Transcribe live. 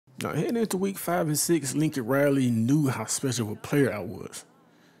Now, heading into week 5 and 6, Lincoln Riley knew how special of a player I was.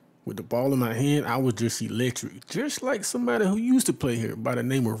 With the ball in my hand, I was just electric. Just like somebody who used to play here by the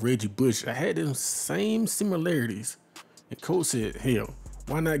name of Reggie Bush. I had them same similarities. And coach said, hell,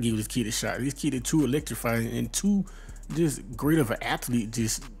 why not give this kid a shot? This kid is too electrifying and too just great of an athlete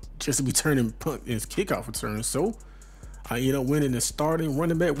just to be turning punt and kickoff returns. So I ended up winning the starting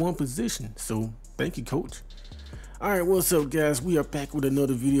running back 1 position. So thank you, coach. All right, what's up, guys? We are back with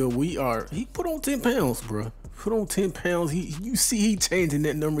another video. He put on 10 pounds, bro. Put on 10 pounds. You see he changing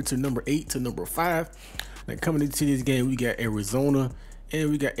that number to number 8 to number 5. Now coming into this game, we got Arizona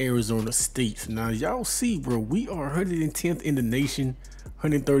and we got Arizona State. Now y'all see, bro, we are 110th in the nation,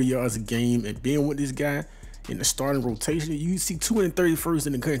 130 yards a game, and being with this guy in the starting rotation, you see 231st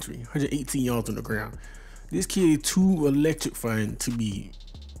in the country, 118 yards on the ground. This kid is too electrifying to be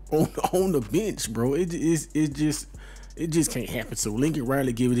on the bench, bro. It just can't happen. So Lincoln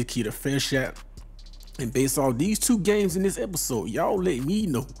Riley gave this kid a fair shot, and based off these 2 games in this episode, y'all let me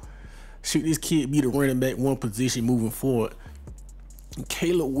know, should this kid be the running back 1 position moving forward?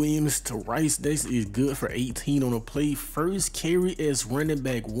 Caleb Williams to Rice, this is good for 18 on a play. First carry as running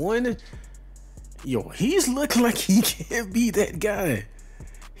back 1. Yo, he's looking like he can't be that guy.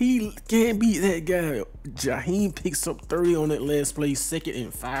 He can't beat that guy. Jaheim picks up 30 on that last play, 2nd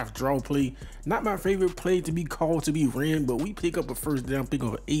and 5 draw play. Not my favorite play to be called to be ran, but we pick up a first down, pick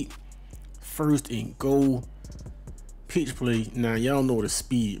up an 8, 1st and goal. Pitch play. Now y'all know the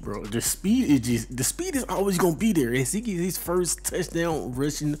speed, bro. The speed is always gonna be there. As he gets his first touchdown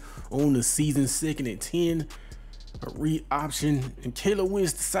rushing on the season, 2nd and 10. A read option, and Caleb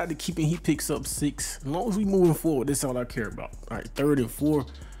Williams decided to keep him. He picks up 6. As long as we moving forward, that's all I care about. All right, 3rd and 4.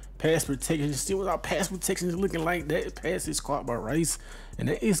 Pass protection, still without pass protection is looking like that. Pass is caught by Rice, and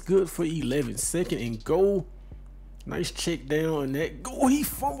that is good for 11. 2nd and goal. Nice check down, and that goal, he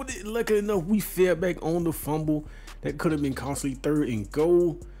fumbled it. Lucky enough, we fell back on the fumble. That could have been costly. 3rd and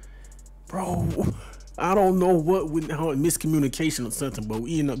goal. Bro, I don't know how miscommunication or something, but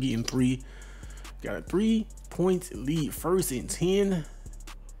we end up getting 3. Got a 3-point lead, 1st and 10.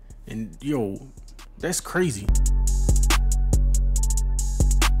 And yo, that's crazy.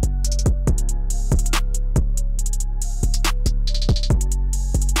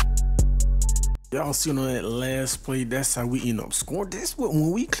 Y'all see on that last play, that's how we end up scoring. That's what,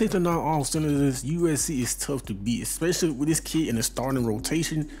 when we click on our off centers, USC is tough to beat, especially with this kid in the starting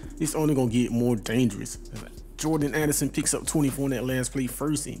rotation. It's only gonna get more dangerous. Jordan Addison picks up 24 on that last play,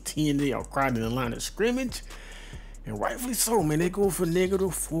 1st and 10. They are crowded in the line of scrimmage, and rightfully so, man. They go for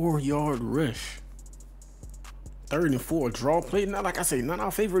 -4-yard rush. 3rd and 4 draw play. Not like I say, not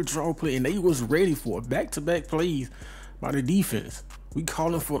our favorite draw play, and they was ready for back-to-back plays by the defense. We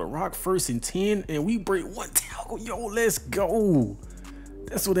calling for the rock, 1st and 10, and we break 1 tackle. Yo, let's go.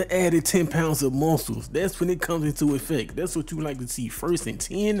 That's what the added 10 pounds of muscles. That's when it comes into effect. That's what you like to see. 1st and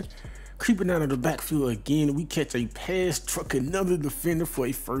 10. Creeping out of the backfield again. We catch a pass, truck another defender for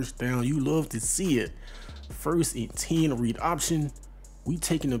a 1st down. You love to see it. 1st and 10, read option. We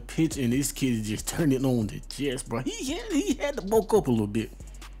taking a pitch, and this kid is just turning on the Jets, bro. He had to bulk up a little bit.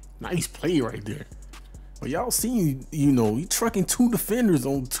 Nice play right there. But y'all seen, you know, he trucking 2 defenders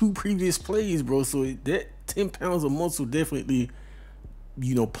on 2 previous plays, bro. So that 10 pounds of muscle definitely,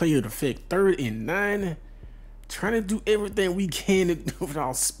 you know, play an effect. 3rd and 9. Trying to do everything we can with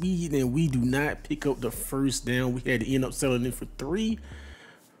our speed, and we do not pick up the 1st down. We had to end up selling it for 3.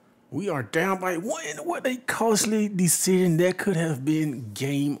 We are down by 1. What a costly decision. That could have been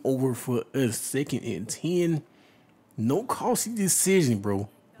game over for us. 2nd and 10. No costly decision, bro.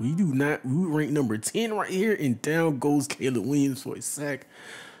 We rank number 10 right here, and down goes Caleb Williams for a sack.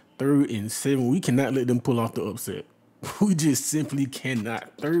 3rd and 7. We cannot let them pull off the upset. We just simply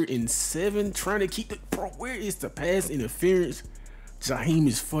cannot. 3rd and 7, trying to keep it. Bro, where is the pass interference? Jaheim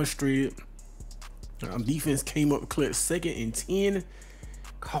is frustrated. Defense came up clear. 2nd and 10.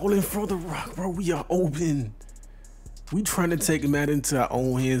 Calling for the rock, bro. We are open. We trying to take Madden into our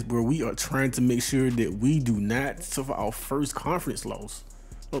own hands, bro. We are trying to make sure that we do not suffer our 1st conference loss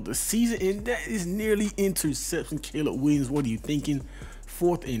of the season, and that is nearly interception. Caleb Williams, what are you thinking?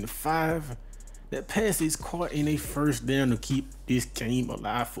 4th and 5. That pass is caught in a 1st down to keep this game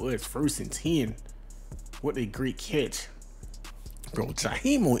alive for us. 1st and 10. What a great catch. Bro,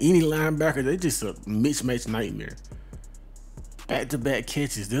 Jaheim on any linebacker, they're just a mismatch nightmare. Back-to-back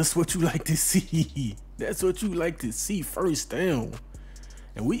catches. That's what you like to see. That's what you like to see. 1st down.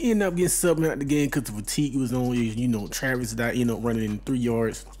 And we end up getting subbed out the game because the fatigue was on. You know, Travis that ended up running in 3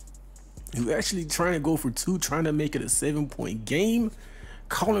 yards. We were actually trying to go for 2, trying to make it a 7-point game.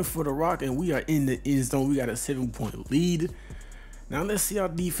 Calling for the rock, and we are in the end zone. We got a 7-point lead. Now let's see our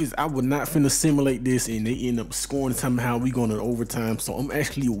defense. I would not finna simulate this and they end up scoring somehow. We going to overtime. So I'm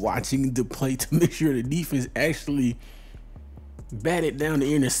actually watching the play to make sure the defense actually batted down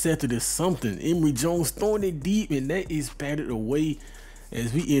the intercepted or something. Emory Jones throwing it deep and that is batted away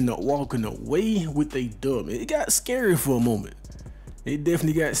as we end up walking away with a dub. It got scary for a moment. It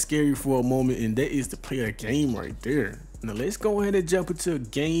definitely got scary for a moment, and that is the play of the game right there. Now let's go ahead and jump into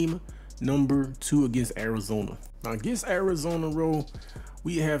game number 2 against Arizona. Now against Arizona, bro,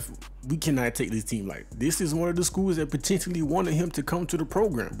 we cannot take this team like this. Is one of the schools that potentially wanted him to come to the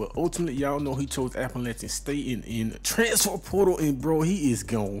program, but ultimately y'all know he chose Appalachian State in transfer portal, and bro, he is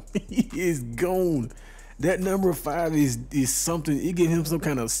gone. He is gone. That number 5 is something. It gives him some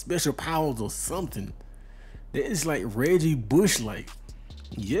kind of special powers or something. That is like Reggie Bush like.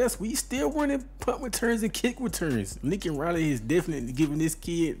 Yes, we still running punt returns and kick returns. Lincoln Riley is definitely giving this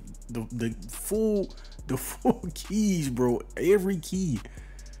kid the full keys, bro. Every key.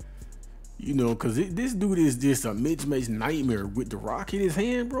 You know, because this dude is just a mismatch nightmare with the rock in his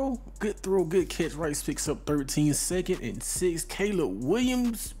hand, bro. Good throw, good catch. Rice picks up 13, 2nd and 6. Caleb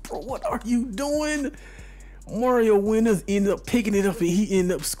Williams, bro, what are you doing? Mario Winters ended up picking it up and he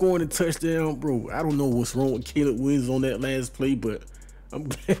ended up scoring a touchdown, bro. I don't know what's wrong with Caleb Williams on that last play, but I'm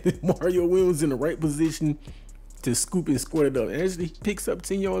glad that Mario Williams in the right position to scoop and square it up. Actually, he picks up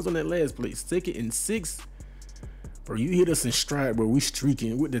 10 yards on that last play. 2nd and 6. Bro, you hit us in stride, bro. We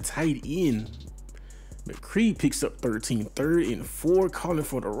streaking with the tight end. McCord picks up 13. 3rd and 4. Calling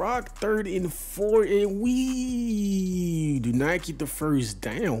for the rock. 3rd and 4. And we do not get the first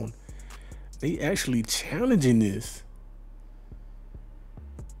down. They actually challenging this.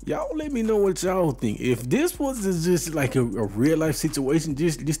 Y'all let me know what y'all think. If this was just like a real life situation,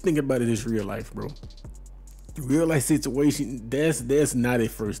 just think about it as real life, bro. Real life situation, that's not a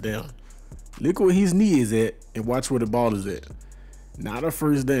first down. Look where his knee is at and watch where the ball is at. Not a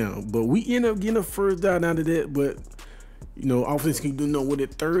first down. But we end up getting a first down out of that. But you know, offense can do no with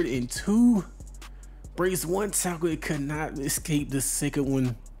it. 3rd and 2. Breaks one tackle. It could not escape the second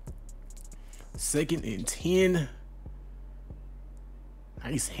one. 2nd and 10.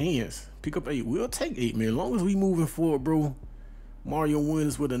 Nice hands. Pick up 8. We'll take 8, man. As long as we moving forward, bro. Mario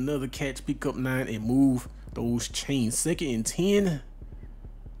wins with another catch. Pick up 9 and move those chains. 2nd and 10.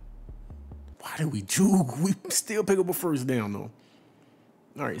 Why did we juke? We still pick up a first down, though.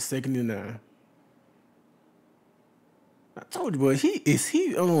 All right, 2nd and 9. I told you, bro. Is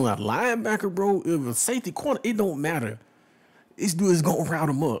he on a linebacker, bro? If a safety corner, it don't matter. This dude is gonna route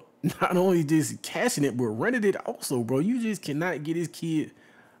him up. Not only just catching it, but running it also, bro. You just cannot get this kid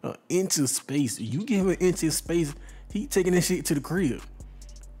into space. You give him an inch of space, he taking that shit to the crib.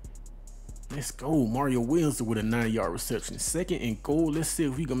 Let's go. Mario Williams with a 9-yard reception. 2nd and goal. Let's see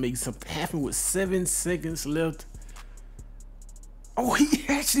if we can make something happen with 7 seconds left. Oh, he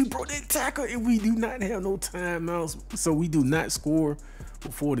actually broke that tackle, and we do not have no timeouts, so we do not score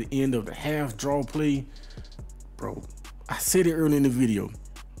before the end of the half. Draw play, bro. I said it earlier in the video.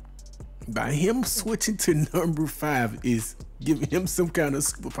 By him switching to number 5 is giving him some kind of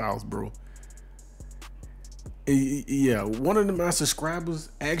superpowers, bro. Yeah, one of my subscribers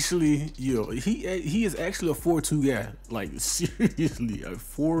actually, yo, he is actually a 4-2 guy. Like seriously, a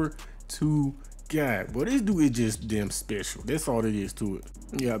 4-2 guy. But this dude is just damn special. That's all it is to it.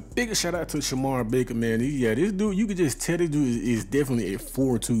 Yeah, big shout out to Shamar Baker, man. Yeah, this dude, you can just tell this dude is definitely a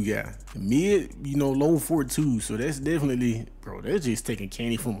 4-2 guy. Mid, you know, low 4-2. So that's definitely, bro, that's just taking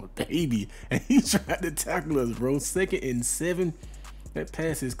candy from a baby. And he tried to tackle us, bro. 2nd and 7. That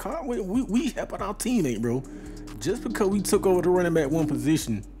pass is caught. We help out our teammate, bro. Just because we took over the running back one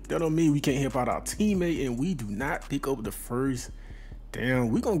position, that don't mean we can't help out our teammate, and we do not pick up the first down.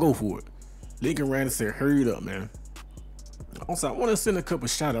 We gonna go for it. Lincoln Riley said, hurry it up, man. Also, I want to send a couple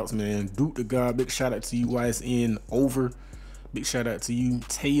shout outs, man. Duke the God, big shout out to you. YSN over, big shout out to you.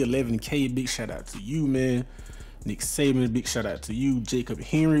 Tay11K, big shout out to you, man. Nick Saban, big shout out to you. Jacob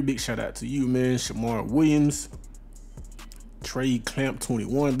Henry, big shout out to you, man. Shamar Williams, Trey Clamp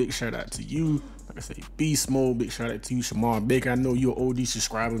 21, big shout out to you. Like I say, Beast Mode, big shout out to you. Shamar Baker, I know you're an OD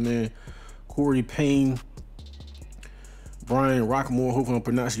subscriber, man. Corey Payne, Brian Rockmore, hopefully I'm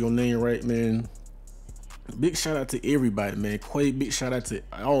pronouncing your name right, man. Big shout out to everybody, man. Quay, big shout out to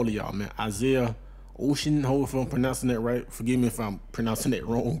all of y'all, man. Isaiah Ocean, hopefully I'm pronouncing that right. Forgive me if I'm pronouncing that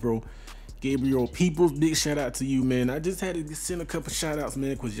wrong, bro. Gabriel Peoples, big shout out to you, man. I just had to send a couple shout outs,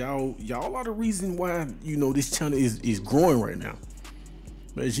 man, because y'all are the reason why, you know, this channel is growing right now.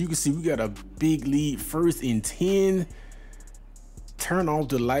 But as you can see, we got a big lead. 1st and 10. Turn off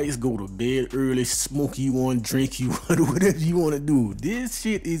the lights, go to bed early, smoke you one, drink you one, whatever you want to do. This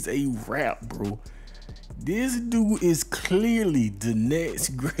shit is a wrap, bro. This dude is clearly the next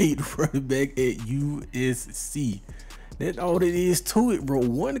great running back at USC. That's all it is to it, bro.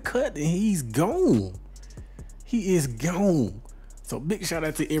 One cut and he's gone. He is gone. So big shout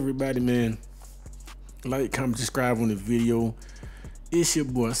out to everybody, man. Like, comment, subscribe on the video. It's your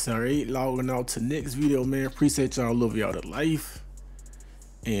boy Sorry logging out to next video, man. Appreciate y'all, love y'all to life.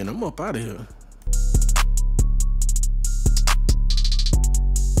 And I'm up out of here.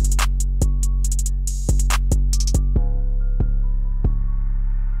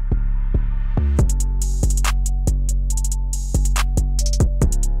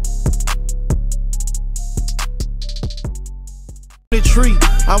 Tree.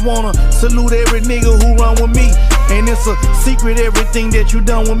 I wanna salute every nigga who run with me, and it's a secret everything that you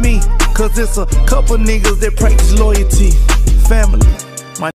done with me, cause it's a couple niggas that practice loyalty, family.